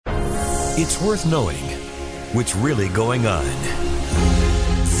It's worth knowing what's really going on.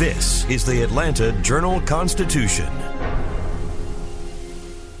 This is the Atlanta Journal-Constitution.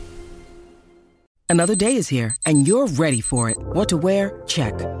 Another day is here, and you're ready for it. What to wear?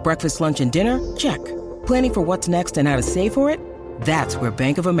 Check. Breakfast, lunch, and dinner? Check. Planning for what's next and how to save for it? That's where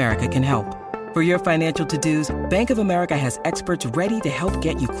Bank of America can help. For your financial to-dos, Bank of America has experts ready to help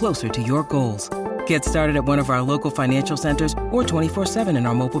get you closer to your goals. Get started at one of our local financial centers or 24/7 in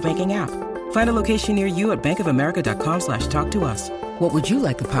our mobile banking app. Find a location near you at bankofamerica.com/talktous. What would you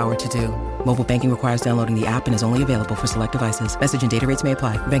like the power to do? Mobile banking requires downloading the app and is only available for select devices. Message and data rates may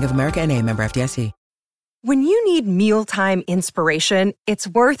apply. Bank of America N.A., member FDIC. When you need mealtime inspiration, it's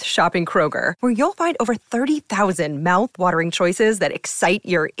worth shopping Kroger, where you'll find over 30,000 mouth-watering choices that excite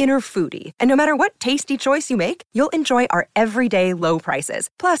your inner foodie. And no matter what tasty choice you make, you'll enjoy our everyday low prices,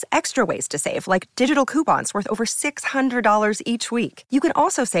 plus extra ways to save, like digital coupons worth over $600 each week. You can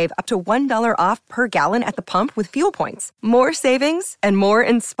also save up to $1 off per gallon at the pump with fuel points. More savings and more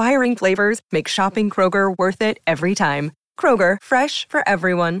inspiring flavors make shopping Kroger worth it every time. Kroger, fresh for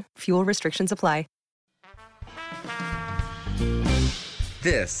everyone. Fuel restrictions apply.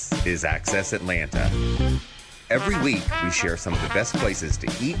 This is Access Atlanta. Every week, we share some of the best places to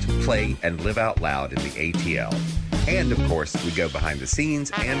eat, play, and live out loud in the ATL. And, of course, we go behind the scenes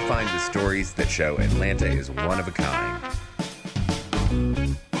and find the stories that show Atlanta is one of a kind.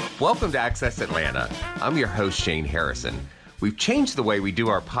 Welcome to Access Atlanta. I'm your host, Shane Harrison. We've changed the way we do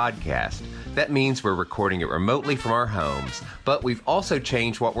our podcast. That means we're recording it remotely from our homes, but we've also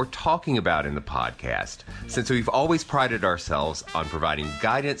changed what we're talking about in the podcast. Since we've always prided ourselves on providing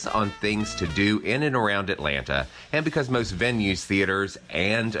guidance on things to do in and around Atlanta, and because most venues, theaters,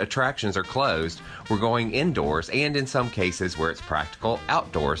 and attractions are closed, we're going indoors and in some cases where it's practical,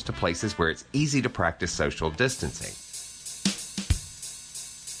 outdoors to places where it's easy to practice social distancing.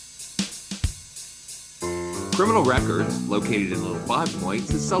 Criminal Records, located in Little Five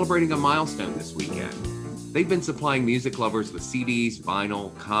Points, is celebrating a milestone this weekend. They've been supplying music lovers with CDs,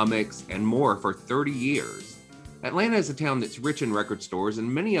 vinyl, comics, and more for 30 years. Atlanta is a town that's rich in record stores,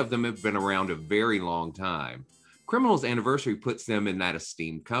 and many of them have been around a very long time. Criminal's anniversary puts them in that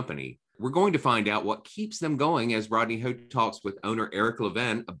esteemed company. We're going to find out what keeps them going as Rodney Ho talks with owner Eric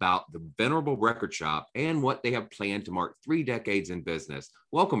Levin about the venerable record shop and what they have planned to mark 3 decades in business.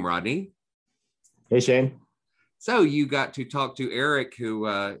 Welcome, Rodney. Hey, Shane. So you got to talk to Eric, who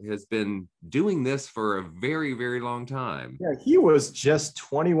has been doing this for a very, very long time. Yeah, he was just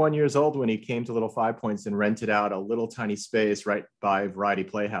 21 years old when he came to Little Five Points and rented out a little tiny space right by Variety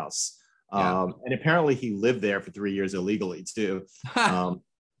Playhouse. And apparently he lived there for 3 years illegally too,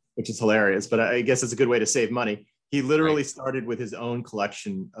 which is hilarious. But I guess it's a good way to save money. He literally started with his own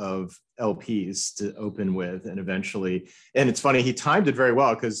collection of LPs to open with, and eventually, and it's funny, he timed it very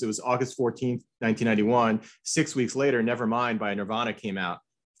well because it was August 14th, 1991. 6 weeks later, Nevermind by Nirvana came out,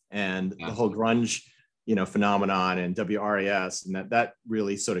 and the whole grunge, phenomenon and WRAS, and that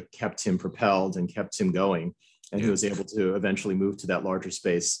really sort of kept him propelled and kept him going. And he was able to eventually move to that larger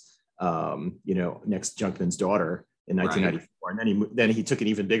space, next Junkman's Daughter in 1994. And then he took an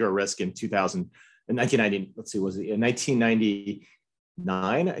even bigger risk in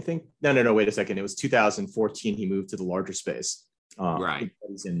 1999, I think. No, wait a second. It was 2014. He moved to the larger space. That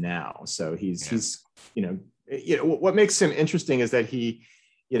he's in now. So he's what makes him interesting is that he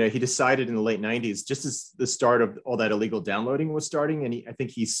decided in the late 90s, just as the start of all that illegal downloading was starting. And I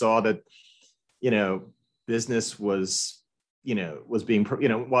think he saw that, business was being,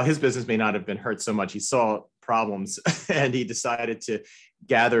 while his business may not have been hurt so much, he saw problems and he decided to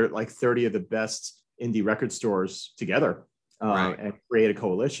gather like 30 of the best indie record stores together and create a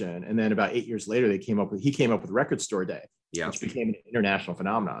coalition. And then about 8 years later, he came up with Record Store Day, which became an international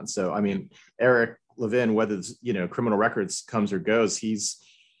phenomenon. So, I mean, Eric Levin, whether it's, Criminal Records comes or goes, he's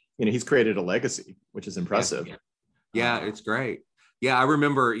created a legacy, which is impressive. Yeah, it's great. Yeah, I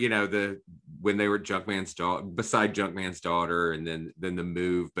remember, when they were Junkman's Daughter, beside Junkman's Daughter, and then the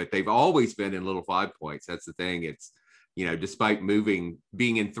move, but they've always been in Little Five Points. That's the thing. It's, despite being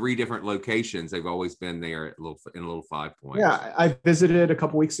in 3 different locations, they've always been there in Little Five Points. Yeah, I visited a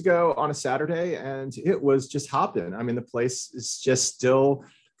couple weeks ago on a Saturday, and it was just hopping. I mean, the place is just still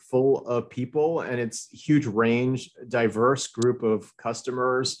full of people, and it's huge range, diverse group of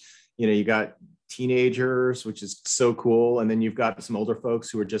customers. You got teenagers, which is so cool, and then you've got some older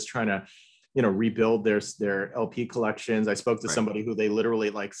folks who are just trying to rebuild their LP collections. I spoke to somebody who they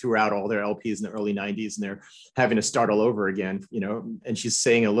literally threw out all their LPs in the early 90s, and they're having to start all over again, and she's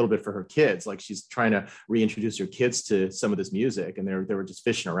saying a little bit for her kids, like she's trying to reintroduce her kids to some of this music, and they were just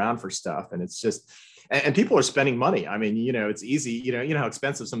fishing around for stuff. And it's just, and people are spending money. I mean, it's easy, you know how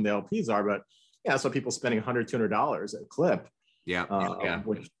expensive some of the LPs are, but yeah, so people spending $100-$200 a clip. Yeah.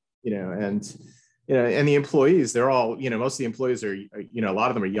 Which, and the employees, they're all, most of the employees are, a lot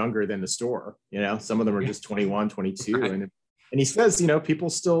of them are younger than the store, some of them are just 21, 22. Right. And he says,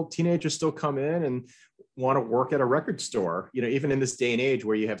 teenagers still come in and want to work at a record store, even in this day and age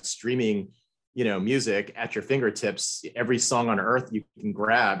where you have streaming, music at your fingertips, every song on earth you can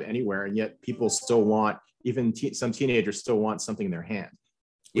grab anywhere. And yet people still want, even some teenagers still want something in their hand,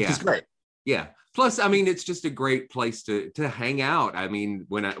 which is great. Yeah. Plus, I mean, it's just a great place to hang out. I mean,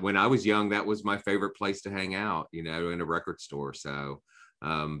 when I was young, that was my favorite place to hang out, in a record store. So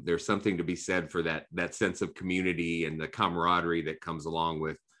there's something to be said for that sense of community and the camaraderie that comes along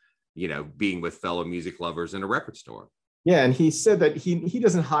with, being with fellow music lovers in a record store. Yeah. And he said that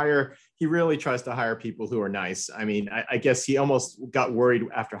he really tries to hire people who are nice. I mean, I guess he almost got worried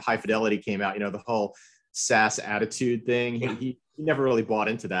after High Fidelity came out, the whole sass attitude thing. Yeah. He never really bought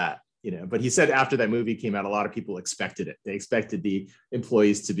into that. But he said after that movie came out, a lot of people expected it. They expected the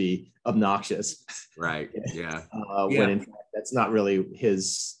employees to be obnoxious. Right. Yeah. When in fact, that's not really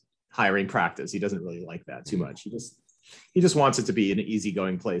his hiring practice. He doesn't really like that too much. He just wants it to be an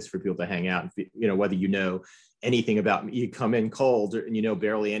easygoing place for people to hang out. Whether anything about, you come in cold and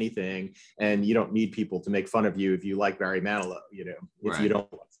barely anything, and you don't need people to make fun of you if you like Barry Manilow. If you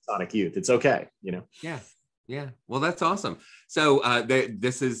don't like Sonic Youth, it's okay. Yeah. Yeah. Well, that's awesome. So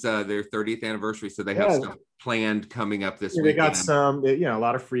this is their 30th anniversary. So they have stuff planned coming up this week. They got some, a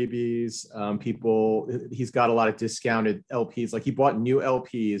lot of freebies. He's got a lot of discounted LPs. Like he bought new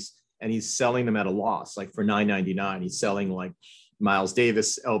LPs and he's selling them at a loss, like for $9.99. He's selling like Miles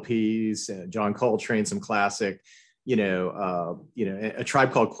Davis LPs, John Coltrane, some classic, A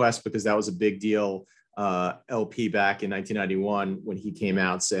Tribe Called Quest, because that was a big deal. LP back in 1991 when he came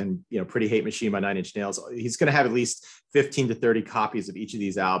out, and Pretty Hate Machine by Nine Inch Nails. He's going to have at least 15 to 30 copies of each of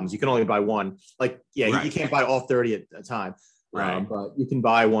these albums. You can only buy one. Right. You can't buy all 30 at a time, right? But you can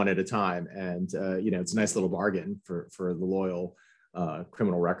buy one at a time, and it's a nice little bargain for the loyal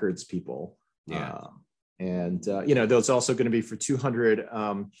Criminal Records people. Yeah. There's also going to be for 200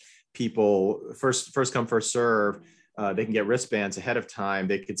 people, first come, first serve. They can get wristbands ahead of time.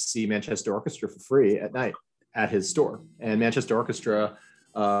 They could see Manchester Orchestra for free at night at his store. And Manchester Orchestra,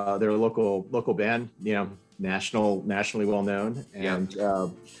 they're a local band, nationally well known, and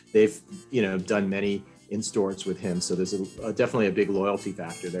they've done many in stores with him. So there's definitely a big loyalty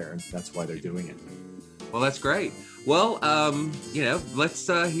factor there, and that's why they're doing it. Well, that's great. Well, let's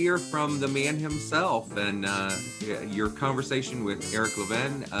hear from the man himself and your conversation with Eric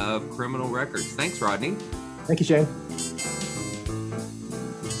Levin of Criminal Records. Thanks, Rodney. Thank you, Shane.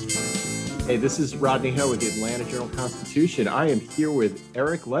 Hey, this is Rodney Hill with the Atlanta Journal-Constitution. I am here with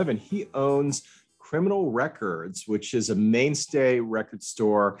Eric Levin. He owns Criminal Records, which is a mainstay record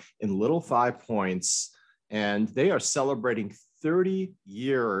store in Little Five Points, and they are celebrating 30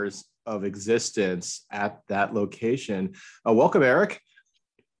 years of existence at that location. Welcome, Eric.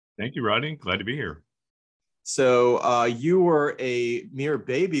 Thank you, Rodney. Glad to be here. So you were a mere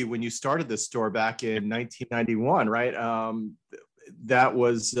baby when you started this store back in 1991, right? That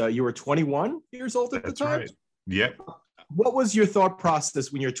was, you were 21 years old at the time? That's right. Yep. What was your thought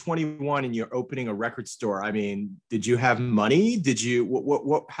process when you're 21 and you're opening a record store? I mean, did you have money? Did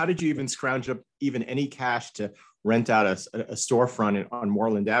you, how did you even scrounge up even any cash to rent out a storefront on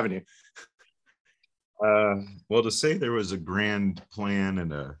Moreland Avenue? Well, to say there was a grand plan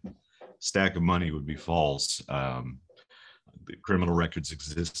and a stack of money would be false. The Criminal Records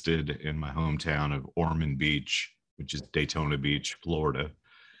existed in my hometown of Ormond Beach, which is Daytona Beach, Florida.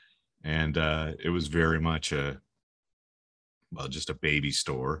 And it was very much just a baby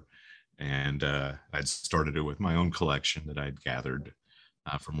store. And I'd started it with my own collection that I'd gathered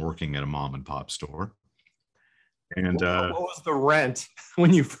from working at a mom and pop store. And what was the rent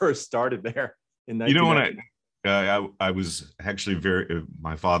when you first started there in 1990? I was actually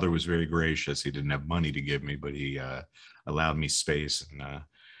my father was very gracious. He didn't have money to give me, but he allowed me space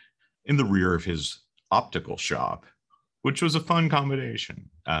in the rear of his optical shop, which was a fun combination.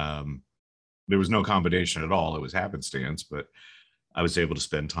 There was no combination at all. It was happenstance, but I was able to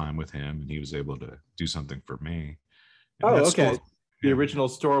spend time with him and he was able to do something for me. And okay. The original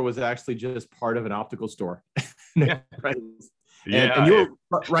store was actually just part of an optical store. Yeah. Right. Yeah, and you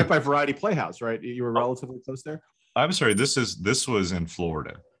were right by Variety Playhouse, right? You were relatively close there. I'm sorry. This was in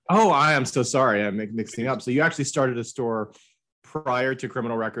Florida. Oh, I am so sorry. I'm mixing up. So you actually started a store prior to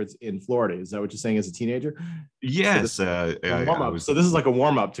Criminal Records in Florida. Is that what you're saying as a teenager? Yes. So this is like a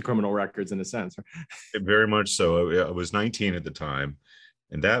warm up to Criminal Records in a sense. Very much so. I was 19 at the time,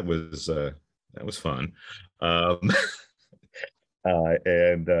 and that was that was fun. Um,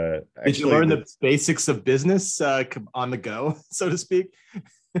 and Did you learn the basics of business on the go, so to speak?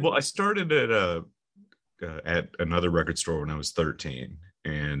 Well, I started at another record store when I was 13,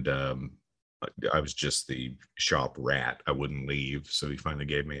 and I was just the shop rat. I wouldn't leave, so he finally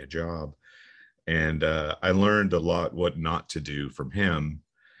gave me a job, and I learned a lot what not to do from him.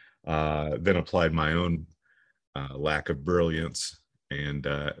 Then applied my own lack of brilliance and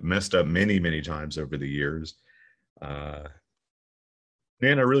messed up many times over the years.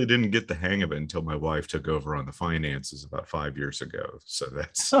 And I really didn't get the hang of it until my wife took over on the finances about 5 years ago. So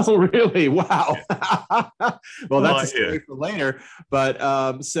that's oh really? Wow. Well, that's a story yeah. for later.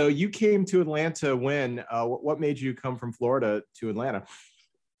 But so you came to Atlanta when? What made you come from Florida to Atlanta?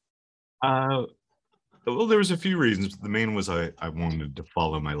 Well, there was a few reasons. The main was I wanted to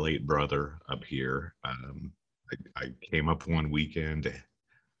follow my late brother up here. I came up one weekend to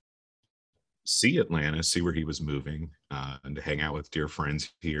see Atlanta, see where he was moving, and to hang out with dear friends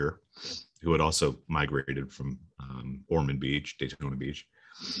here who had also migrated from Ormond Beach, Daytona Beach.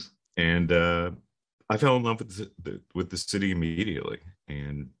 And I fell in love with the city immediately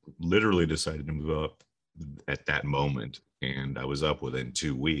and literally decided to move up at that moment. And I was up within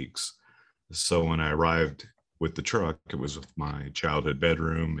 2 weeks. So when I arrived with the truck, it was with my childhood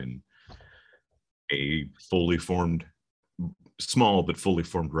bedroom and a fully formed, small but fully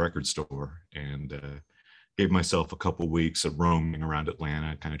formed record store, and gave myself a couple weeks of roaming around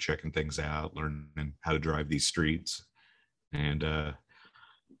Atlanta, kind of checking things out, learning how to drive these streets, and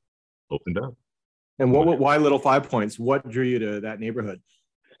opened up. And why Little Five Points? What drew you to that neighborhood?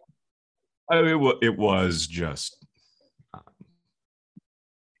 It was just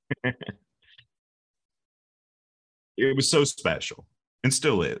it was so special, and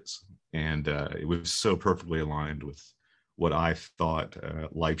still is, and it was so perfectly aligned with what I thought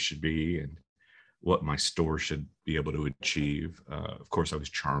life should be and what my store should be able to achieve. Of course, I was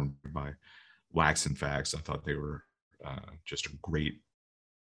charmed by Wax and Facts. I thought they were just a great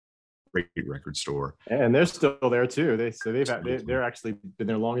record store, and they're still there too. They're actually been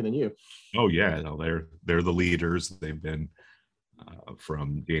there longer than you. Oh yeah, no, they're the leaders. They've been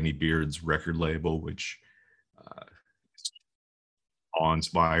from Danny Beard's record label, which is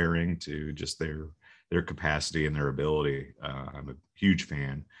awe-inspiring, to just their capacity and their ability. I'm a huge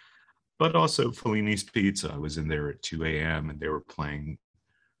fan. But also Fellini's Pizza. I was in there at 2 a.m. and they were playing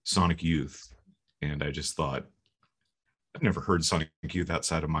Sonic Youth. And I just thought, I've never heard Sonic Youth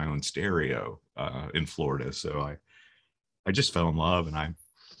outside of my own stereo in Florida. So I just fell in love. And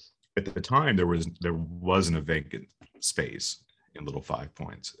at the time, there wasn't a vacant space in Little Five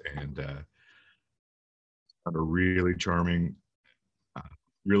Points. And a really charming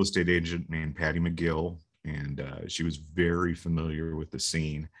real estate agent named Patty McGill. And she was very familiar with the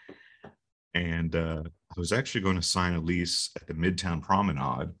scene. And I was actually going to sign a lease at the Midtown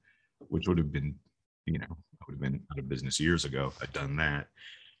Promenade, which would have been, I would have been out of business years ago if I'd done that.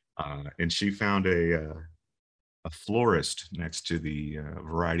 And she found a florist next to the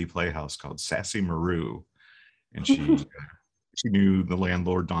Variety Playhouse called Sassy Maru. And she knew the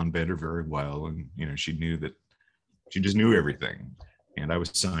landlord, Don Bender, very well. And, she knew that she just knew everything. And I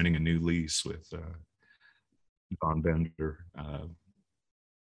was signing a new lease with Don Bender,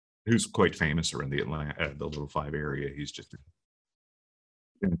 who's quite famous around the Little Five area. He's just a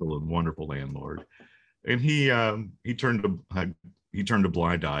gentle and wonderful landlord, and he turned a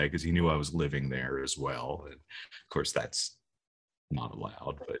blind eye because he knew I was living there as well. And of course, that's not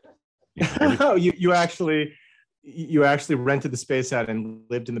allowed. But you actually rented the space out and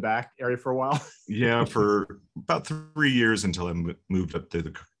lived in the back area for a while. Yeah, for about 3 years until I moved up to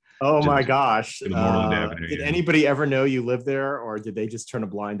the. Oh my gosh. Avenue, did anybody ever know you lived there, or did they just turn a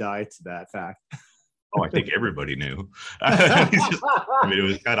blind eye to that fact? Oh, I think everybody knew. It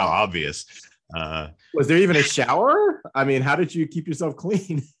was kind of obvious. Was there even a shower? I mean, how did you keep yourself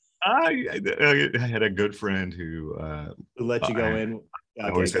clean? I had a good friend who let you go in.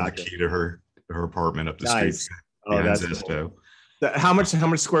 I always had the key to her apartment up the street. Oh, that's cool. How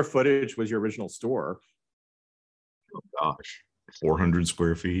much square footage was your original store? Oh gosh, 400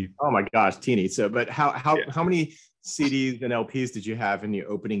 square feet. Oh my gosh, teeny. So, but how many CDs and LPs did you have in the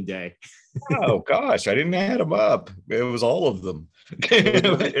opening day? Oh gosh, I didn't add them up. It was all of them.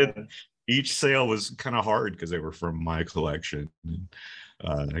 Each sale was kind of hard because they were from my collection.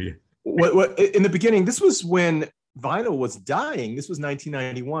 What in the beginning? This was when vinyl was dying. This was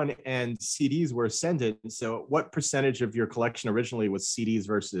 1991, and CDs were ascendant. So, what percentage of your collection originally was CDs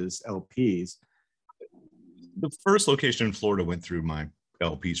versus LPs? The first location in Florida went through my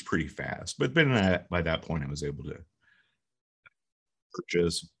LPs pretty fast, but then by that point, I was able to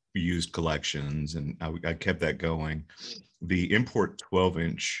purchase used collections, and I kept that going. The import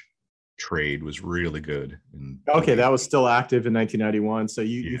 12-inch trade was really good. Okay, that was still active in 1991. So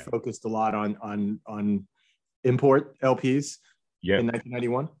you Yeah. focused a lot on import LPs in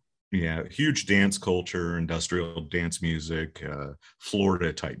 1991. Yeah, huge dance culture, industrial dance music,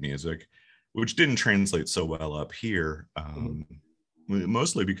 Florida type music, which didn't translate so well up here,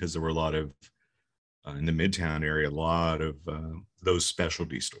 mostly because there were a lot of, in the Midtown area, a lot of those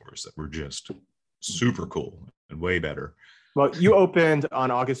specialty stores that were just super cool and way better. Well, you opened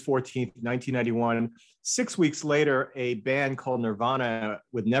on August 14th, 1991. 6 weeks later, a band called Nirvana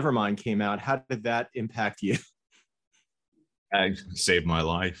with Nevermind came out. How did that impact you? It saved my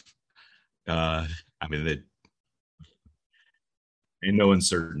life. I mean, in no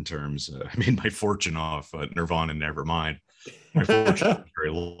uncertain terms, I made my fortune off Nirvana Nevermind. My fortune was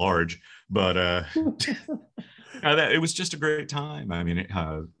very large, but it was just a great time. I mean,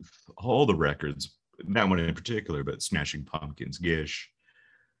 all the records, that one in particular, but Smashing Pumpkins, Gish,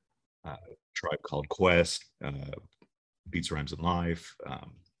 Tribe Called Quest, Beats, Rhymes, and Life.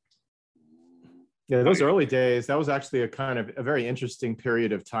 Yeah, those early days, that was actually a kind of a very interesting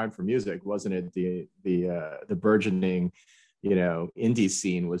period of time for music, wasn't it? The burgeoning, indie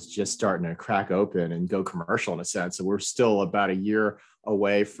scene was just starting to crack open and go commercial in a sense. So we're still about a year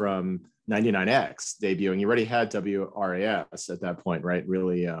away from 99X debuting. You already had WRAS at that point, right?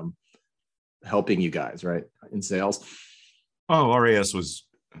 Really helping you guys, right, in sales. Oh, RAS was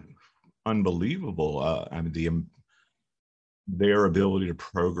unbelievable. I mean, their ability to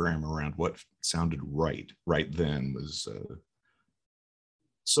program around what sounded right then was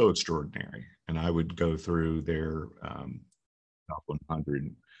so extraordinary. And I would go through their top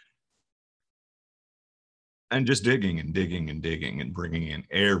 100 and just digging and bringing in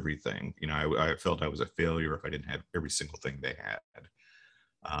everything. I felt I was a failure if I didn't have every single thing they had.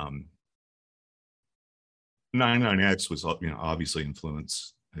 99X was, obviously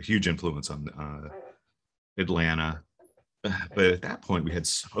a huge influence on Atlanta. But at that point, we had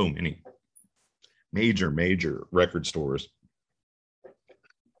so many major record stores.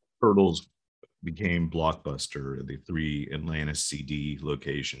 Turtles became Blockbuster, the 3 Atlanta CD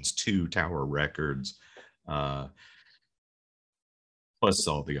locations, 2 Tower Records, plus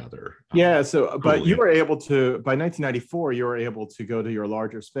all the other. But you were able to, by 1994, you were able to go to your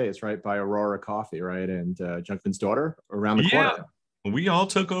larger space, right? By Aurora Coffee, right? And Junkman's Daughter around the corner. We all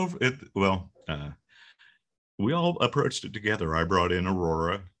took over it. Well, we all approached it together. I brought in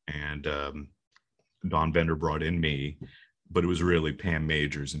Aurora, and Don Bender brought in me, but it was really Pam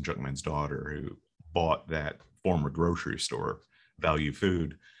Majors and Junkman's Daughter who bought that former grocery store, Value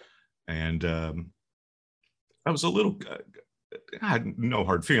Food. And I was I had no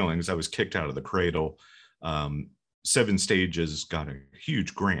hard feelings. I was kicked out of the cradle. 7 Stages got a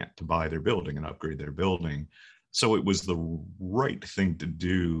huge grant to buy their building and upgrade their building. So it was the right thing to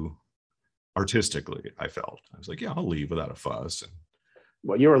do artistically, I felt. I was like, yeah, I'll leave without a fuss.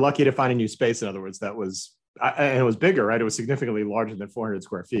 Well, you were lucky to find a new space, in other words. That was, and it was bigger, right? It was significantly larger than 400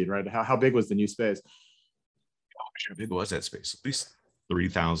 square feet, right? How big was the new space? How big was that space? At least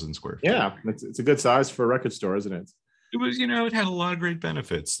 3,000 square feet. Yeah, it's a good size for a record store, isn't it? It was, it had a lot of great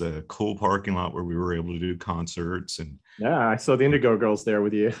benefits. The cool parking lot where we were able to do concerts. And yeah, I saw the Indigo Girls there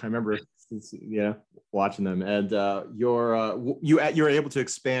with you. I remember, watching them. And you were able to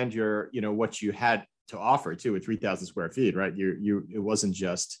expand your, what you had to offer too, with 3,000 square feet, right? It wasn't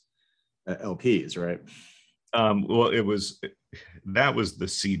just LPs, right? Well, that was the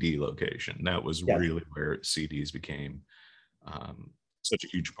CD location. That was really where CDs became such a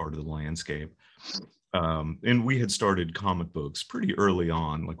huge part of the landscape. And we had started comic books pretty early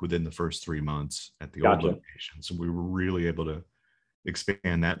on, like within the first 3 months at the old location. So we were really able to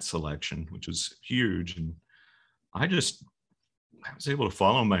expand that selection, which was huge. And I was able to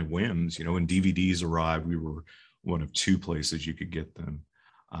follow my whims. When DVDs arrived, we were one of 2 places you could get them,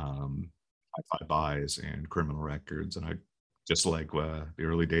 Hi-Fi Buys and Criminal Records. And I, just like the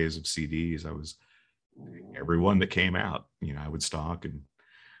early days of CDs, I was every one that came out, I would stock. And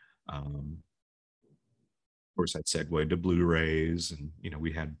of course, that segued to Blu-rays, and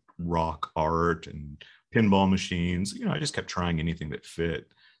we had rock art and pinball machines. I just kept trying anything that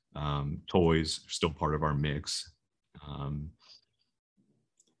fit. Toys are still part of our mix.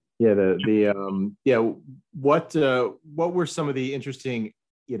 What were some of the interesting,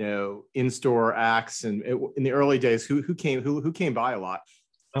 in-store acts, and in the early days, who came by a lot?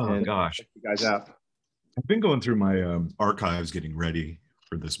 Gosh, you guys out. I've been going through my archives, getting ready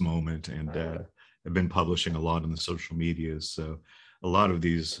for this moment, and I've been publishing a lot on the social medias. So a lot of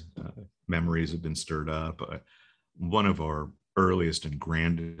these memories have been stirred up. One of our earliest and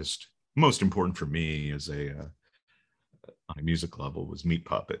grandest, most important for me as on a music level, was Meat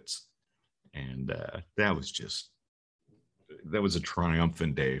Puppets. And that was a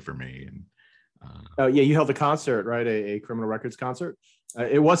triumphant day for me. And oh yeah, you held a concert, right? A Criminal Records concert.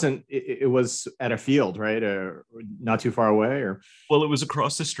 It wasn't. It was at a field, right? Not too far away, or well, it was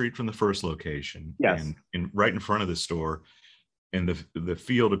across the street from the first location. Yes, and right in front of the store, and the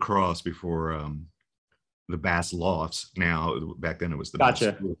field across before the Bass Lofts. Now, back then it was the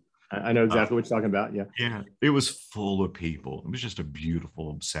Gotcha. Bass. I know exactly what you're talking about. Yeah. Yeah, it was full of people. It was just a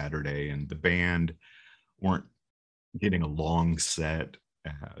beautiful Saturday, and the band weren't getting a long set.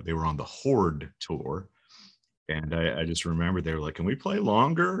 They were on the Horde tour, and I just remember they were like, "Can we play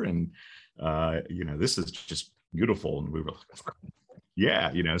longer?" And this is just beautiful. And we were like,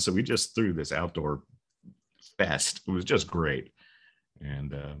 "Yeah," So we just threw this outdoor fest. It was just great.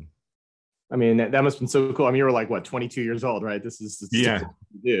 And I mean, that must have been so cool. I mean, you were like, what, 22 years old, right? This is yeah.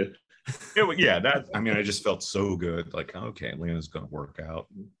 Yeah. I just felt so good. Like, okay, Atlanta's going to work out.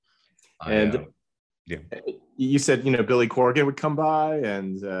 And you said, Billy Corgan would come by,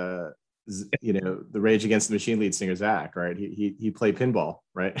 and the Rage Against the Machine lead singer, Zach, right? He played pinball,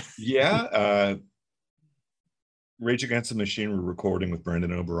 right? Yeah. Rage Against the Machine were recording with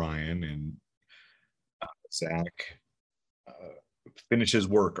Brendan O'Brien, and Zach finished his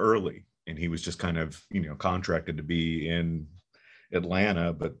work early. And he was just kind of, contracted to be in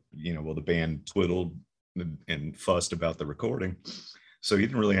Atlanta, but, the band twiddled and fussed about the recording. So he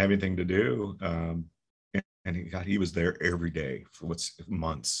didn't really have anything to do. And he was there every day for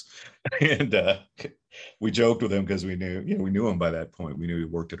months. And we joked with him because we knew him by that point. We knew he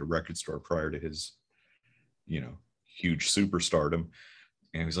worked at a record store prior to his, huge superstardom.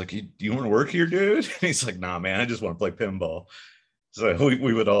 And he's like, do you want to work here, dude? And he's like, nah, man, I just want to play pinball. So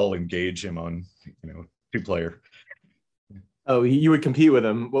we would all engage him on, 2-player. Oh, you would compete with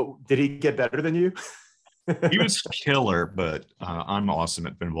him. Well, did he get better than you? He was killer, but I'm awesome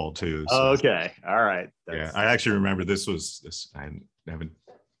at pinball too. So. Okay, all right. Yeah, I actually remember this. I haven't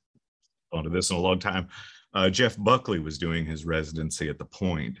gone to this in a long time. Jeff Buckley was doing his residency at the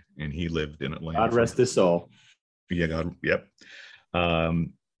Point, and he lived in Atlanta. God rest his soul. Yeah, God. Yep.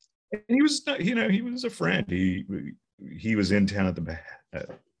 And he was, he was a friend. He was in town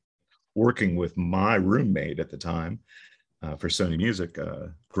working with my roommate at the time for Sony Music,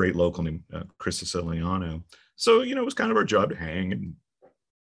 great local named Chris Siciliano. So, it was kind of our job to hang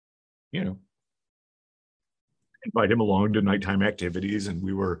and, invite him along to nighttime activities. And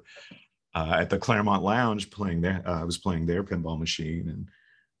we were at the Claremont Lounge playing there. I was playing their pinball machine. And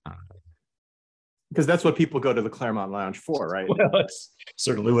because that's what people go to the Claremont Lounge for, right? Well, that's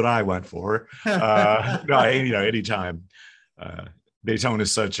certainly what I went for. Anytime. Daytona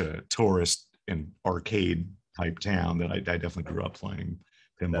is such a tourist and arcade type town that I definitely grew up playing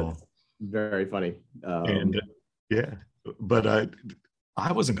pinball. That's very funny. But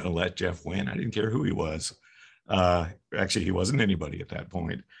I wasn't going to let Jeff win. I didn't care who he was. Actually, he wasn't anybody at that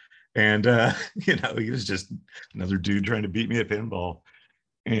point. And, he was just another dude trying to beat me at pinball.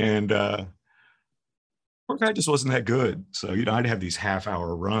 And poor guy just wasn't that good. So, I'd have these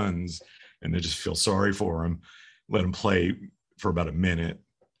half-hour runs and then just feel sorry for him, let him play for about a minute.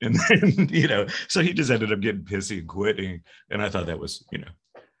 And then, so he just ended up getting pissy and quitting. And I thought that was,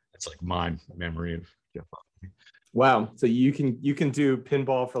 it's like my memory of Jeff Buckley. Wow. So you can do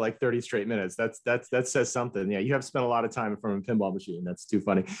pinball for like 30 straight minutes. That says something. Yeah. You have spent a lot of time in front of a pinball machine. That's too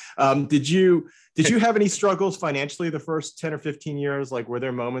funny. Did you have any struggles financially the first 10 or 15 years? Like, were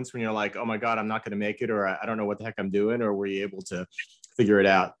there moments when you're like, oh my God, I'm not going to make it, or I don't know what the heck I'm doing? Or were you able to figure it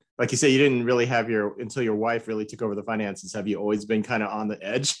out? Like you say, you didn't really have until your wife really took over the finances. Have you always been kind of on the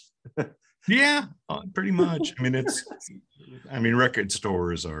edge? Yeah, pretty much. Record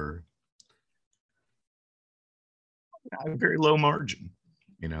stores are a very low margin.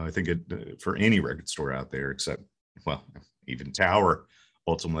 I think for any record store out there, except, well, even Tower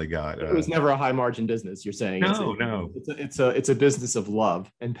ultimately got. It was never a high margin business. You're saying? No. It's a business of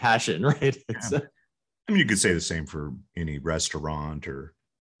love and passion, right? You could say the same for any restaurant or.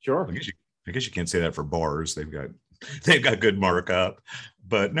 Sure. I guess you can't say that for bars. They've got good markup,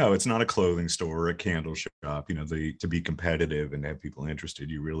 but no, it's not a clothing store or a candle shop. To be competitive and have people interested,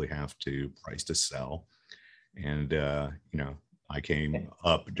 you really have to price to sell. And I came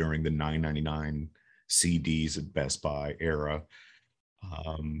up during the $9.99 CDs at Best Buy era.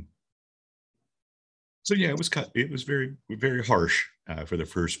 So yeah, it was very, very harsh for the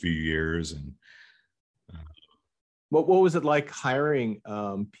first few years. And what was it like hiring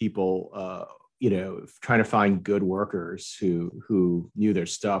people? Trying to find good workers who knew their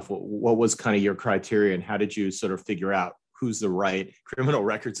stuff. What was kind of your criteria, and how did you sort of figure out who's the right Criminal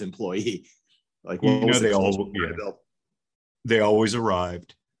Records employee? Like, you know, they always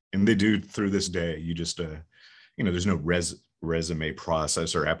arrived, and they do through this day. You just, you know, there's no resume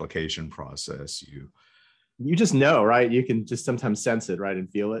process or application process. You just know, right? You can just sometimes sense it, right, and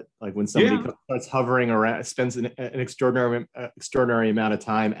feel it. Like when somebody starts hovering around, spends an extraordinary amount of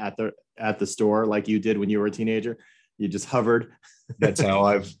time at the store, like you did when you were a teenager. You just hovered. That's how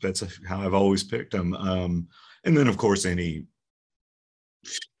I've always picked them. And then, of course, anybody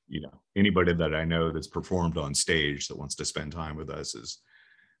that I know that's performed on stage that wants to spend time with us is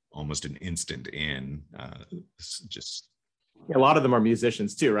almost an instant in. A lot of them are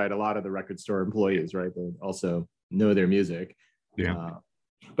musicians too, right? A lot of the record store employees, right? They also know their music. Yeah.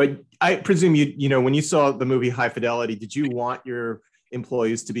 But I presume you know, when you saw the movie High Fidelity, did you want your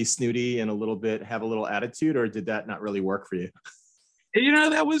employees to be snooty and have a little attitude, or did that not really work for you? You know,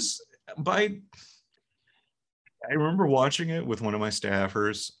 I remember watching it with one of my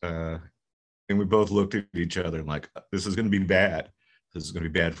staffers, and we both looked at each other and like, this is going to be bad. This is going to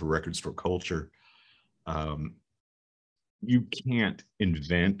be bad for record store culture. You can't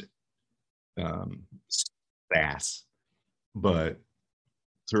invent SaaS, but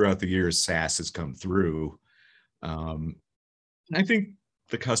throughout the years, SaaS has come through. I think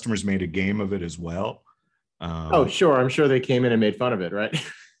the customers made a game of it as well. Oh, sure. I'm sure they came in and made fun of it, right?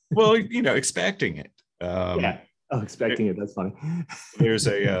 Well, you know, expecting it. Expecting it. That's funny. There's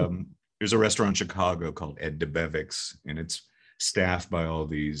a restaurant in Chicago called Ed DeBevick's, and it's staffed by all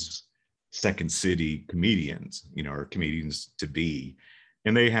these Second City comedians, you know, or comedians to be.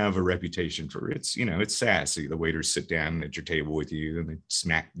 And they have a reputation for it's sassy. The waiters sit down at your table with you and they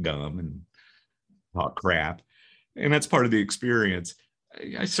smack gum and talk crap. And that's part of the experience.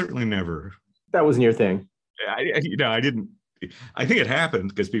 I certainly never. That wasn't your thing. I didn't. I think it happened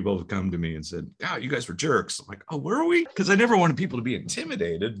because people have come to me and said, "Oh, you guys were jerks." I'm like, "Oh, were we?" Because I never wanted people to be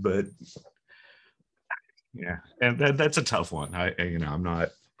intimidated. But yeah, and that's a tough one. I'm not.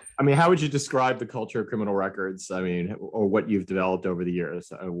 I mean, how would you describe the culture of Criminal Records? I mean, or what you've developed over the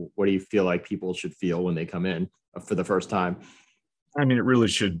years? What do you feel like people should feel when they come in for the first time? I mean, it really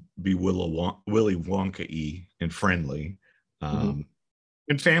should be Willy Wonka-y and friendly, and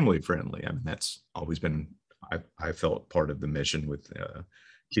family friendly. I mean, that's always been, I felt, part of the mission with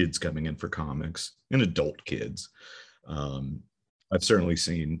kids coming in for comics and adult kids. I've certainly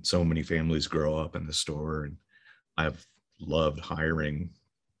seen so many families grow up in the store, and I've loved hiring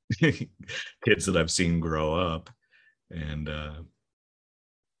kids that I've seen grow up. And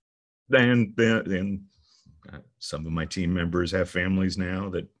then some of my team members have families now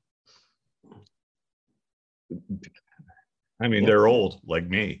that, I mean, they're old like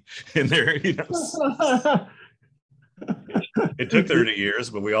me, and they're, you know, it took 30 years,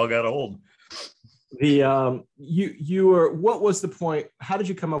 but we all got old. What was the point? How did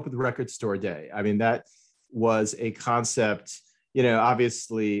you come up with Record Store Day? I mean, that was a concept, you know,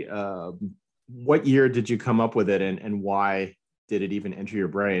 obviously. What year did you come up with it, and why did it even enter your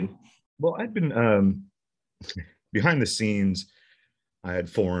brain? Well, I'd been behind the scenes. I had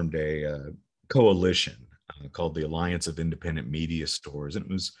formed a coalition called the Alliance of Independent Media Stores, and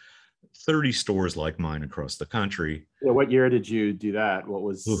it was 30 stores like mine across the country. Yeah, what year did you do that? What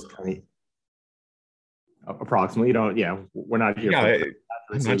was approximately? You don't. Yeah, we're not here. Yeah,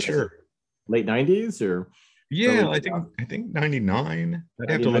 I'm not sure. Late 90s or? Yeah, I think 99. I'd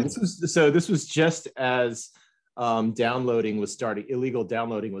have to look. This was just as downloading was starting. Illegal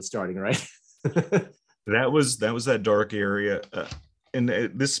downloading was starting, right? That was that dark area, and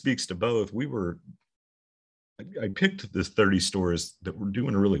this speaks to both. I picked the 30 stores that were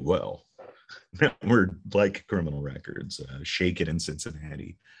doing really well, that were like Criminal Records, Shake It in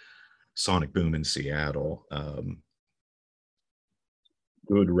Cincinnati, Sonic Boom in Seattle,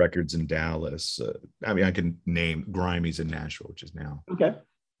 Good Records in Dallas. I mean, I can name Grimey's in Nashville, which is now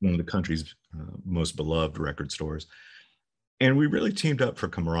one of the country's most beloved record stores. And we really teamed up for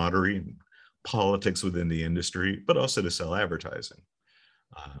camaraderie and politics within the industry, but also to sell advertising.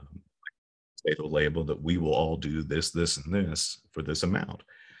 They will label that we will all do this, this, and this for this amount.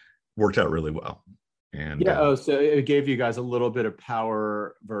 Worked out really well. And so it gave you guys a little bit of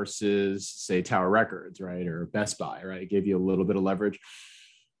power versus, say, Tower Records, right, or Best Buy, right? It gave you a little bit of leverage.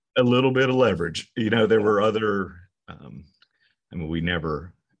 A little bit of leverage. You know, there were other. I mean, we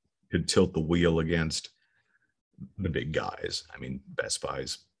never could tilt the wheel against the big guys. I mean, Best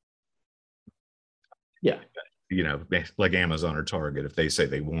Buy's. Yeah. You know, like Amazon or Target, if they say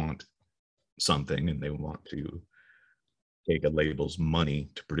they want something and they want to take a label's money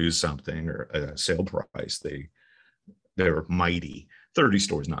to produce something or a sale price, they're mighty. 30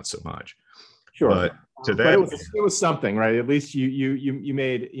 stores, not so much. Sure. But to But that, it was something, right? At least you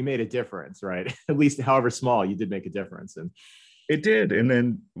made a difference, right? At least however small, you did make a difference. And it did. And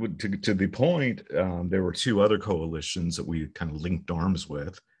then to the point, there were two other coalitions that we kind of linked arms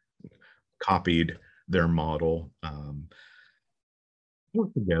with, copied their model,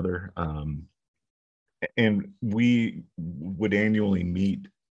 worked together. And we would annually meet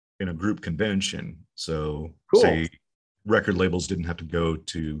in a group convention. So cool. Say record labels didn't have to go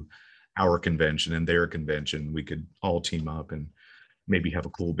to our convention and their convention. We could all team up and maybe have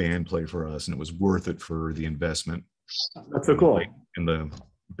a cool band play for us. And it was worth it for the investment. That's so cool. In the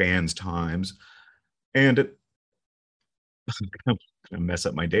band's times. And it I'm gonna mess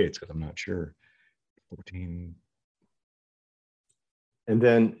up my dates because I'm not sure. 14. And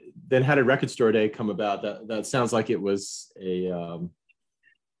then how did Record Store Day come about? That sounds like it was a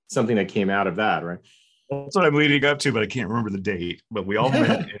something that came out of that, right? That's what I'm leading up to, but I can't remember the date. But we all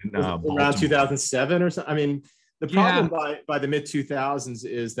met in around 2007 or something. I mean, the problem by the mid 2000s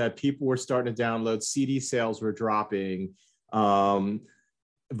is that people were starting to download. CD sales were dropping.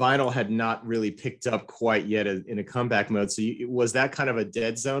 Vinyl had not really picked up quite yet in a comeback mode. So was that kind of a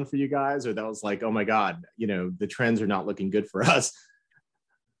dead zone for you guys, or that was like, oh my God, the trends are not looking good for us?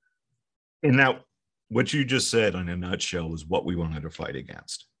 And that, what you just said in a nutshell was what we wanted to fight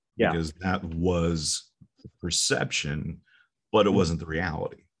against. Yeah. Because that was the perception, but it wasn't the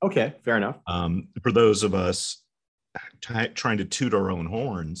reality. Okay, fair enough. For those of us trying to toot our own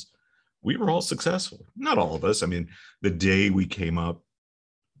horns, we were all successful. Not all of us. I mean, the day we came up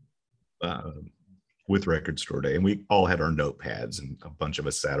with Record Store Day, and we all had our notepads, and a bunch of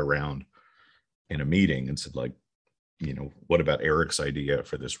us sat around in a meeting and said, like, what about Eric's idea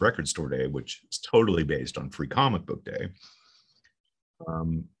for this Record Store Day, which is totally based on Free Comic Book Day?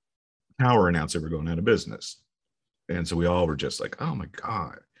 Power announced they were going out of business. And so we all were just like, oh my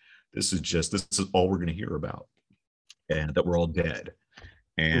God, this is all we're going to hear about, and that we're all dead.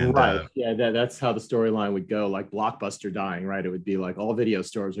 And right. That's how the storyline would go, like Blockbuster dying, right? It would be like all video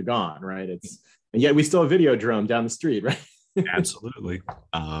stores are gone, right? And yet we still have Videodrome down the street, right? Absolutely.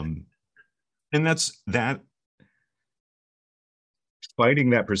 And that's that. Fighting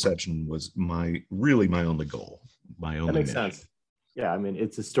that perception was my only goal. That makes sense. Yeah, I mean,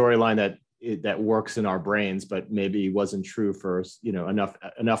 it's a storyline that works in our brains, but maybe wasn't true for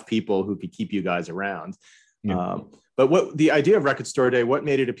enough people who could keep you guys around. Yeah. But what the idea of Record Store Day, what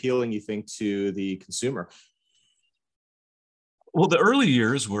made it appealing, you think, to the consumer? Well, the early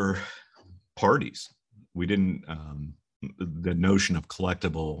years were parties. We didn't the notion of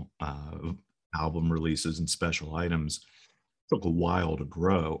collectible album releases and special items took a while to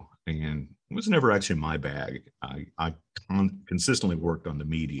grow, and it was never actually my bag. I consistently worked on the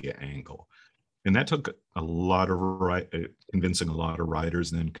media angle, and that took a lot of convincing a lot of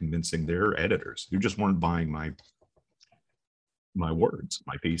writers, and then convincing their editors who just weren't buying my words,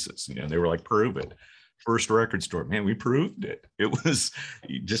 my thesis. They were like, prove it. First record store, man, we proved it. It was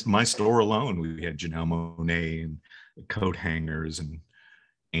just my store alone. We had Janelle Monáe and Coat Hangers and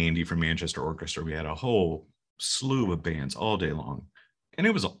Andy from Manchester Orchestra. We had a whole slew of bands all day long, and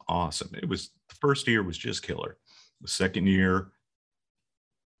it was awesome. The first year was just killer. The second year,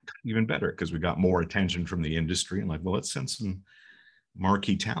 even better, because we got more attention from the industry, and like, well, let's send some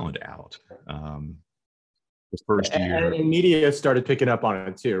marquee talent out. The first year, and media started picking up on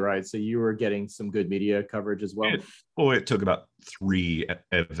it too, right? So you were getting some good media coverage as well. It took about 3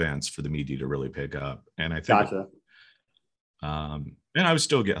 events for the media to really pick up, and I think gotcha. And I was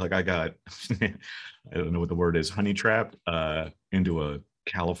still I got I don't know what the word is, honey trapped into a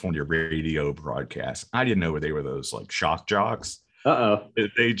California radio broadcast. I didn't know where they were, those like shock jocks. I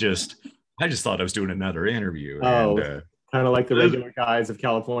just thought I was doing another interview. Oh, and, kind of like the regular guys of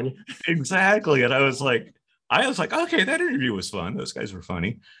California. Exactly. And I was like, okay, that interview was fun. Those guys were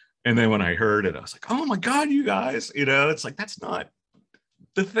funny. And then when I heard it, I was like, oh my God, you guys, it's like, that's not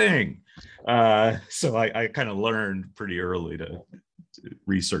the thing. So I kind of learned pretty early to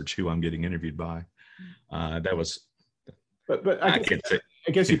research who I'm getting interviewed by. That was, but I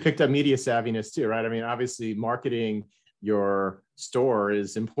guess you picked up media savviness too, right? I mean, obviously marketing your store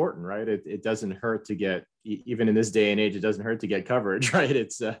is important, right? It doesn't hurt to get, even in this day and age, it doesn't hurt to get coverage, right?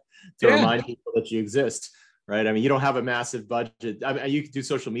 It's to remind people that you exist, right? I mean, you don't have a massive budget. I mean, you can do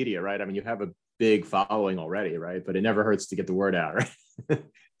social media, right? I mean, you have a big following already, right? But it never hurts to get the word out, right?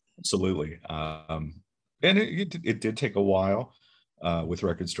 Absolutely. And it did take a while with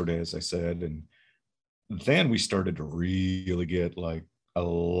Record Store Day, as I said. And then we started to really get like a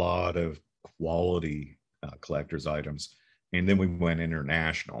lot of quality collector's items. And then we went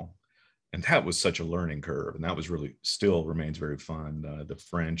international. And that was such a learning curve. And that was really still remains very fun. The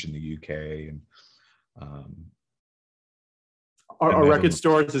French and the UK and Are record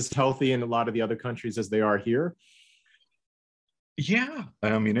stores as healthy in a lot of the other countries as they are here? Yeah,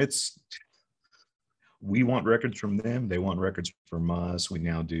 I mean, we want records from them. They want records from us. We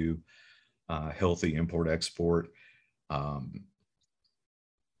now do healthy import export.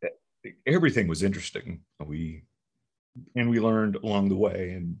 Everything was interesting. We learned along the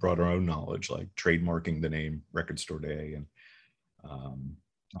way and brought our own knowledge, like trademarking the name Record Store Day. And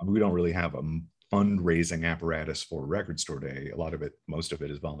we don't really have a fundraising apparatus for Record Store Day. Most of it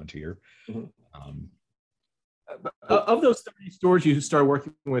is volunteer. Mm-hmm. Of those 30 stores you started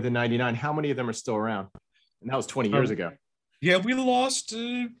working with in 99, how many of them are still around? And that was 20 years ago. Yeah, we lost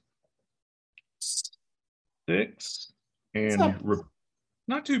 6, and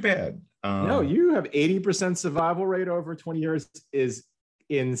not too bad. No, you have 80% survival rate over 20 years is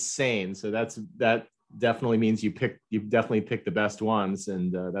insane. So that definitely means you definitely picked the best ones,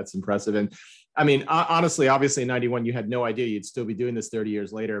 and that's impressive. And I mean, honestly, obviously in 91, you had no idea you'd still be doing this 30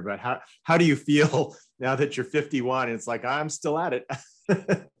 years later, but how do you feel now that you're 51 and it's like, I'm still at it?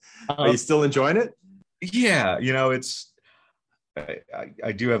 Are you still enjoying it? Yeah.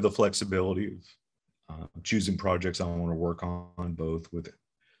 I do have the flexibility of choosing projects I want to work on, both with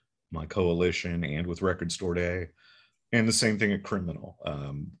my coalition and with Record Store Day. And the same thing at Criminal.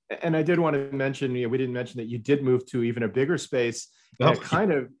 And I did want to mention, we didn't mention that you did move to even a bigger space. I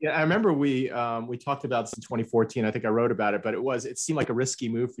remember we talked about this in 2014. I think I wrote about it, but it seemed like a risky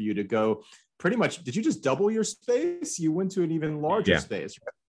move for you to go pretty much. Did you just double your space? You went to an even larger space.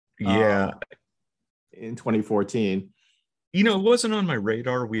 Right? Yeah. In 2014. It wasn't on my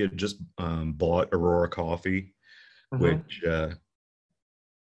radar. We had just bought Aurora Coffee, which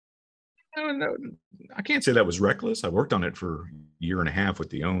I can't say that was reckless. I worked on it for a year and a half with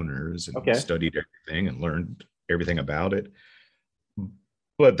the owners and studied everything and learned everything about it.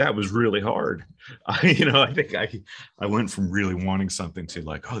 But that was really hard. I think I went from really wanting something to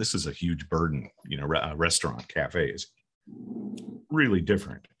like, oh, this is a huge burden, restaurant, cafes, really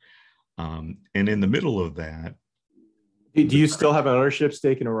different. And in the middle of that. Do you still have an ownership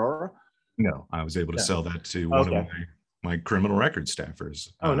stake in Aurora? No, I was able to sell that to one of my Criminal Records staffers.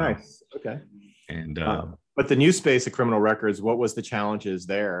 Oh, nice. Okay. And but the new space at Criminal Records, what was the challenges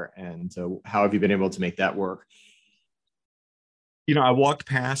there, and how have you been able to make that work? I walked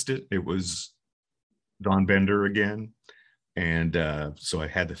past it. It was Don Bender again, and so I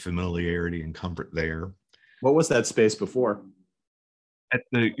had the familiarity and comfort there. What was that space before?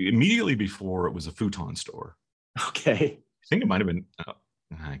 Immediately before, it was a futon store. Okay. I think it might have been.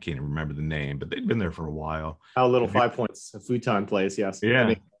 I can't even remember the name, but they'd been there for a while. Our little 5 Points, a futon place, yes.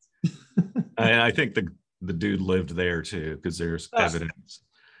 Yeah. I think the dude lived there too, because there's evidence.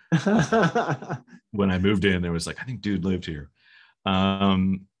 When I moved in, there was like, I think dude lived here.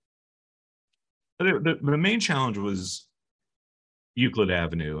 But the main challenge was Euclid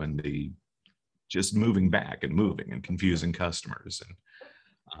Avenue and the just moving back and moving and confusing customers. And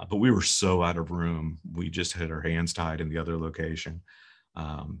but we were so out of room. We just had our hands tied in the other location.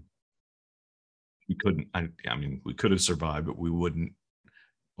 We couldn't. I mean, we could have survived, but we wouldn't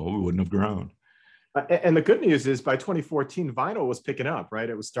have grown. And the good news is, by 2014, vinyl was picking up, right?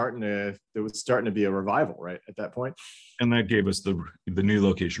 It was starting to be a revival, right, at that point. And that gave us the new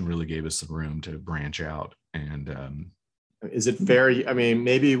location really gave us the room to branch out. And is it fair? I mean,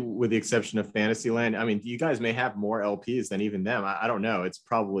 maybe with the exception of Fantasyland, I mean, you guys may have more LPs than even them. I don't know. It's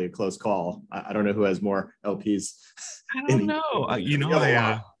probably a close call. I don't know who has more LPs. I don't know.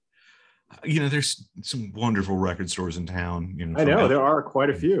 There's some wonderful record stores in town. I know there are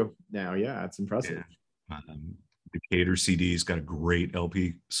quite a few now. Yeah, it's impressive. Yeah. Decatur CD's got a great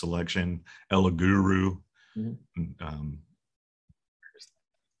LP selection. Ella Guru. Mm-hmm.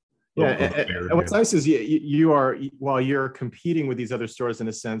 And what's nice is you are, while you're competing with these other stores in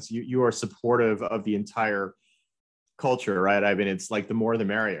a sense, you are supportive of the entire culture, right? I mean, it's like the more the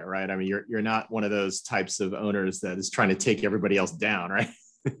merrier, right? I mean, you're not one of those types of owners that is trying to take everybody else down, right?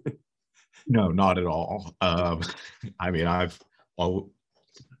 No, not at all. I mean, I've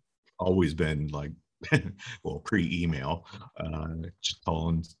always been like, well, pre-email, just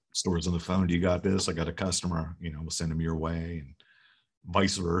calling stores on the phone. Do you got this? I got a customer, we'll send them your way, and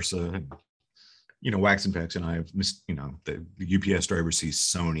vice versa. And, Wax and Pex and I have missed, the UPS driver sees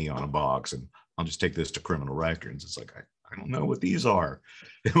Sony on a box, and I'll just take this to Criminal Records. It's like, I don't know what these are.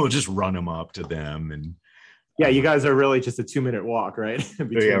 And we'll just run them up to them. And yeah, you guys are really just a 2-minute walk, right?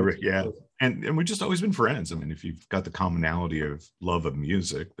 Yeah. And we've just always been friends. I mean, if you've got the commonality of love of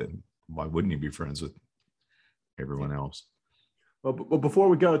music, then why wouldn't you be friends with everyone else? Well, before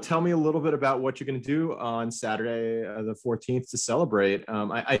we go, tell me a little bit about what you're going to do on Saturday, the 14th, to celebrate.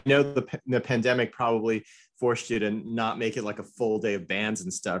 I know the pandemic probably forced you to not make it like a full day of bands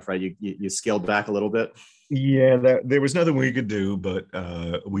and stuff, right? You scaled back a little bit. Yeah, there was nothing we could do, but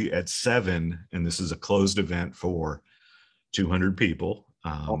we at 7, and this is a closed event for 200 people.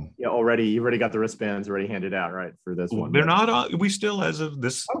 Yeah, you already got the wristbands already handed out, right, for this one? They're not. We still, as of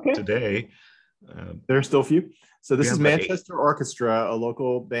this today, there are still a few. So this is Manchester Orchestra, a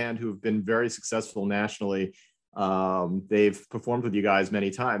local band who have been very successful nationally. They've performed with you guys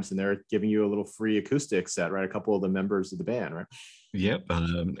many times, and they're giving you a little free acoustic set, right? A couple of the members of the band, right? Yep.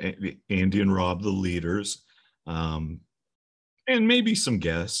 Andy and Rob, the leaders, and maybe some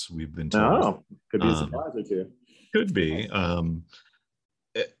guests. We've been told. Oh, could be a surprise or two. Could be.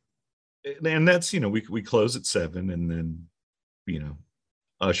 And that's, we close at 7, and then,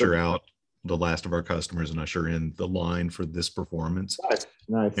 usher out the last of our customers and usher in the line for this performance.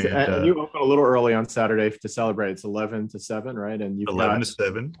 Nice. And you open a little early on Saturday to celebrate. It's 11 to 7, right? And 11 to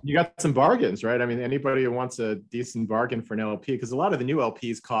 7. You got some bargains, right? I mean, anybody who wants a decent bargain for an LP, because a lot of the new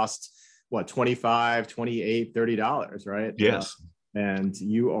LPs cost what, $25, $28, $30, right? Yes. And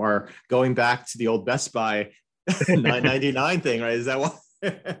you are going back to the old Best Buy $9.99 thing, right? Is that what?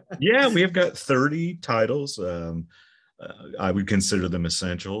 Yeah, we have got 30 titles. I would consider them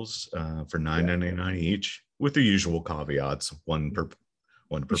essentials for $9.99 each, with the usual caveats, one per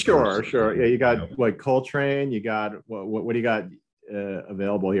Sure. Yeah, you got what Coltrane. You got what do you got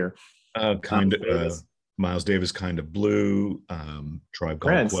available here? Miles Davis, Kind of Blue, Tribe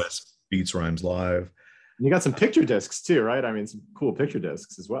Called Quest, Beats Rhymes Live. You got some picture discs too, right? I mean, some cool picture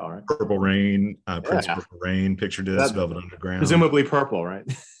discs as well, right? Purple Rain, Prince Purple Rain, picture disc, Velvet Underground. Presumably purple, right?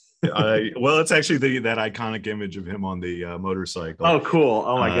 Well, it's actually that iconic image of him on the motorcycle. Oh, cool.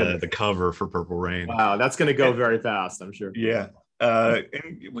 Oh, my goodness. The cover for Purple Rain. Wow, that's going to go very fast, I'm sure. Yeah. And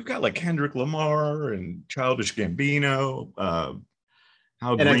we've got like Kendrick Lamar and Childish Gambino. I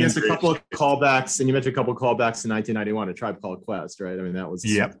guess a couple of callbacks, and you mentioned a couple of callbacks in 1991, A Tribe Called Quest, right? I mean, that was...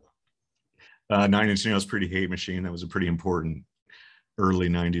 Yep. 9 Inch Nails' Pretty Hate Machine. That was a pretty important early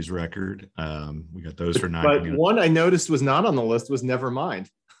 90s record. We got those for 9. But one I noticed was not on the list was Nevermind.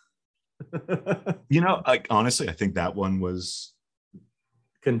 Honestly, I think that one was...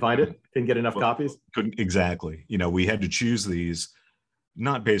 Couldn't find it? Couldn't get enough copies? Couldn't, exactly. We had to choose these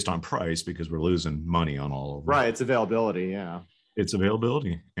not based on price, because we're losing money on all of them. Right, it's availability, yeah. It's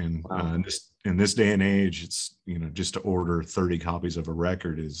availability. And in this day and age, it's, just to order 30 copies of a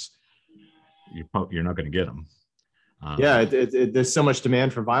record is... You're not going to get them. There's so much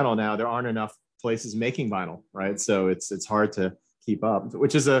demand for vinyl now. There aren't enough places making vinyl, right? So it's hard to keep up,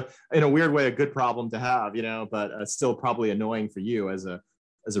 which is in a weird way a good problem to have, but still probably annoying for you as a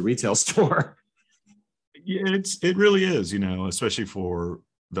retail store. Yeah, it really is, especially for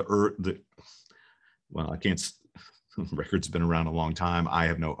I can't. Records have been around a long time. I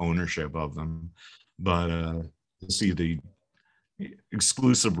have no ownership of them, but to see the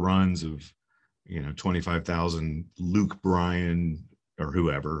exclusive runs of 25,000 Luke Bryan or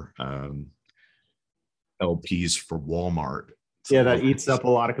whoever LPs for Walmart. Yeah, that eats up a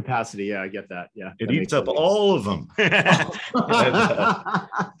lot of capacity. Yeah, I get that. Yeah, it eats up all of them.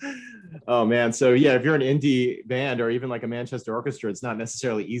 Oh man, so yeah, if you're an indie band or even like a Manchester Orchestra, it's not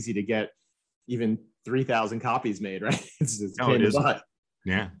necessarily easy to get even 3,000 copies made, right? It's it is.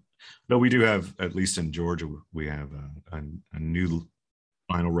 Yeah, but we do have, at least in Georgia, we have a new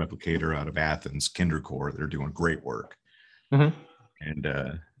vinyl replicator out of Athens, Kindercore. They're doing great work. Mm-hmm.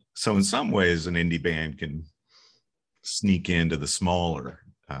 And so in some ways an indie band can sneak into the smaller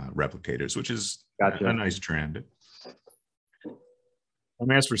replicators, which is a nice trend.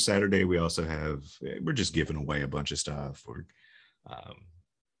 And as for Saturday, we also we're just giving away a bunch of stuff. We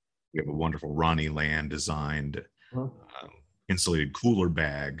have a wonderful Ronnie Land designed insulated cooler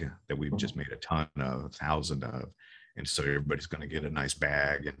bag that we've just made a ton of, 1,000 of. And so everybody's going to get a nice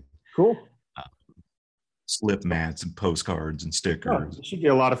bag and cool slip mats and postcards and stickers. It should be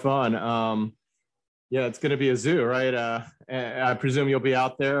a lot of fun. Yeah, it's going to be a zoo, right? I presume you'll be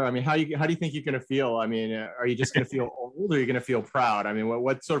out there. I mean, how do you think you're going to feel? I mean, are you just going to feel old, or are you going to feel proud? I mean,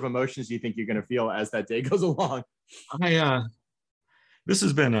 what sort of emotions do you think you're going to feel as that day goes along? This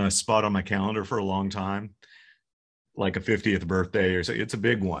has been a spot on my calendar for a long time, like a 50th birthday or so. It's a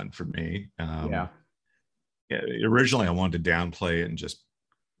big one for me. Originally, I wanted to downplay it and just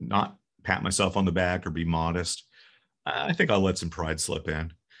not pat myself on the back or be modest. I think I'll let some pride slip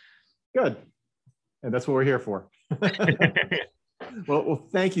in. Good. And that's what we're here for. Well,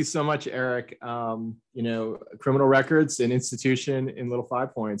 thank you so much, Eric. Criminal Records, an institution in Little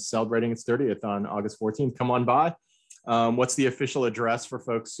Five Points, celebrating its 30th on August 14th. Come on by. What's the official address for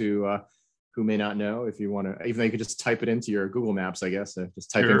folks who may not know? If you want to, even though you could just type it into your Google Maps, I guess.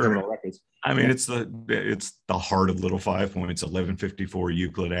 Just type in Criminal Records. I mean, it's the heart of Little Five Points, 1154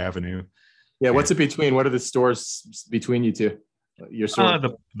 Euclid Avenue. Yeah, what's it between? What are the stores between you two? Your store?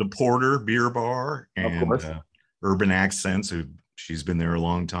 The Porter Beer Bar and of course. Urban Accents, she's been there a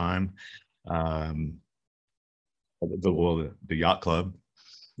long time. The Yacht Club.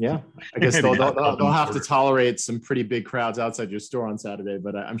 Yeah, I guess they'll have to tolerate some pretty big crowds outside your store on Saturday,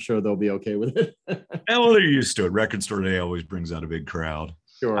 but I'm sure they'll be okay with it. Well, they're used to it. Record Store Day always brings out a big crowd.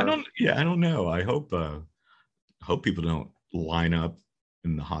 Sure. I don't know. I hope people don't line up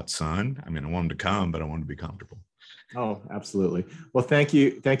in the hot sun. I mean, I want them to come, but I want them to be comfortable. Oh, absolutely. Well, thank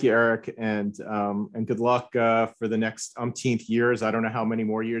you, Eric, and good luck for the next umpteenth years. I don't know how many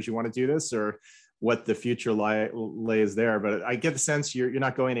more years you want to do this or what the future lays there, but I get the sense you're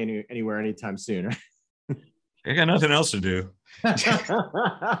not going anywhere anytime soon. Right? I got nothing else to do.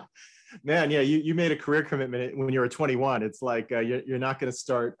 Man, yeah, you made a career commitment when you were 21. It's like you're not going to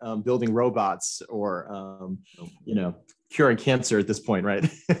start building robots or curing cancer at this point, right?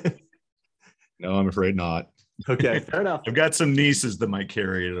 No, I'm afraid not. Okay, fair enough. I've got some nieces that might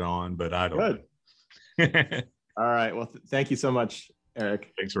carry it on, but I don't. Good. All right. Well, thank you so much,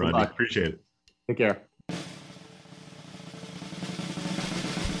 Eric. Thanks, Rodney. Appreciate it. Take care.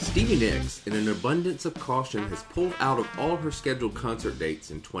 Stevie Nicks, in an abundance of caution, has pulled out of all her scheduled concert dates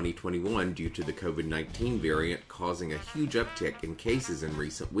in 2021 due to the COVID-19 variant causing a huge uptick in cases in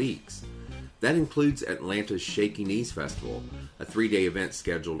recent weeks. That includes Atlanta's Shaky Knees Festival, a 3-day event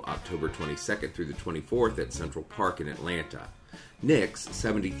scheduled October 22nd through the 24th at Central Park in Atlanta. Nicks,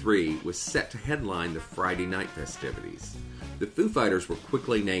 73, was set to headline the Friday night festivities. The Foo Fighters were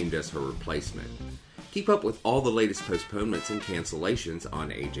quickly named as her replacement. Keep up with all the latest postponements and cancellations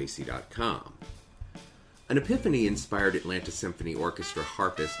on AJC.com. An epiphany inspired Atlanta Symphony Orchestra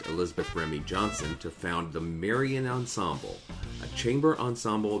harpist Elizabeth Remy Johnson to found the Marian Ensemble, a chamber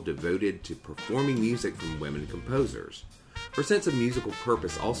ensemble devoted to performing music from women composers. Her sense of musical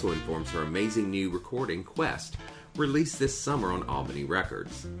purpose also informs her amazing new recording, Quest, released this summer on Albany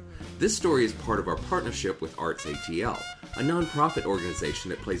Records. This story is part of our partnership with Arts ATL, a nonprofit organization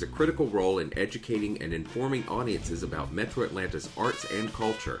that plays a critical role in educating and informing audiences about Metro Atlanta's arts and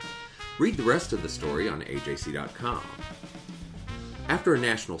culture. Read the rest of the story on AJC.com. After a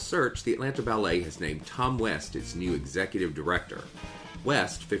national search, the Atlanta Ballet has named Tom West its new executive director.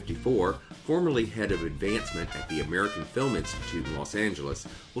 West, 54, formerly head of advancement at the American Film Institute in Los Angeles,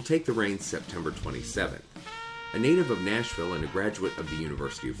 will take the reins September 27th. A native of Nashville and a graduate of the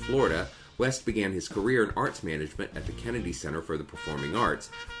University of Florida, West began his career in arts management at the Kennedy Center for the Performing Arts,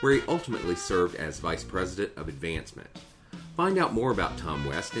 where he ultimately served as Vice President of Advancement. Find out more about Tom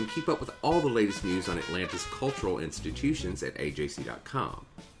West and keep up with all the latest news on Atlanta's cultural institutions at AJC.com.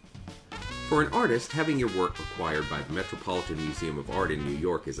 For an artist, having your work acquired by the Metropolitan Museum of Art in New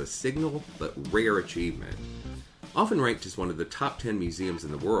York is a signal but rare achievement. Often ranked as one of the top 10 museums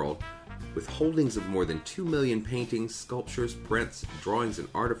in the world, with holdings of more than 2 million paintings, sculptures, prints, drawings, and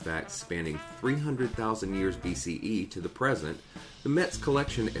artifacts spanning 300,000 years BCE to the present, the Met's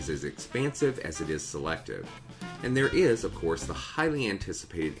collection is as expansive as it is selective. And there is, of course, the highly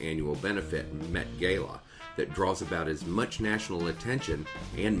anticipated annual benefit Met Gala that draws about as much national attention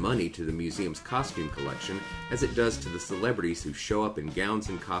and money to the museum's costume collection as it does to the celebrities who show up in gowns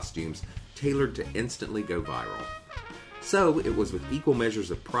and costumes tailored to instantly go viral. So, it was with equal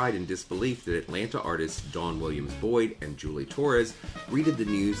measures of pride and disbelief that Atlanta artists Dawn Williams-Boyd and Julie Torres greeted the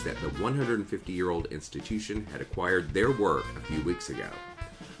news that the 150-year-old institution had acquired their work a few weeks ago.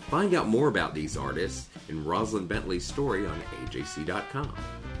 Find out more about these artists in Rosalind Bentley's story on AJC.com.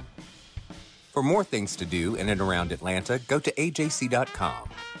 For more things to do in and around Atlanta, go to AJC.com.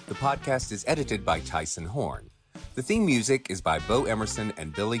 The podcast is edited by Tyson Horn. The theme music is by Bo Emerson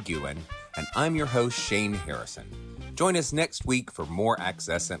and Billy Guin, and I'm your host, Shane Harrison. Join us next week for more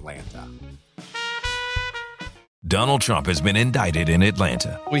Access Atlanta. Donald Trump has been indicted in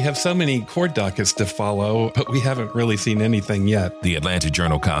Atlanta. We have so many court dockets to follow, but we haven't really seen anything yet. The Atlanta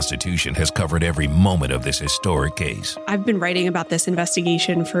Journal-Constitution has covered every moment of this historic case. I've been writing about this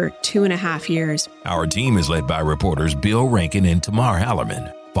investigation for 2.5 years. Our team is led by reporters Bill Rankin and Tamar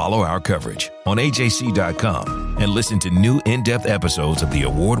Hallerman. Follow our coverage on AJC.com and listen to new in-depth episodes of the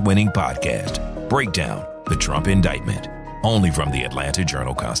award-winning podcast, Breakdown, the Trump Indictment, only from the Atlanta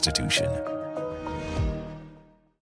Journal-Constitution.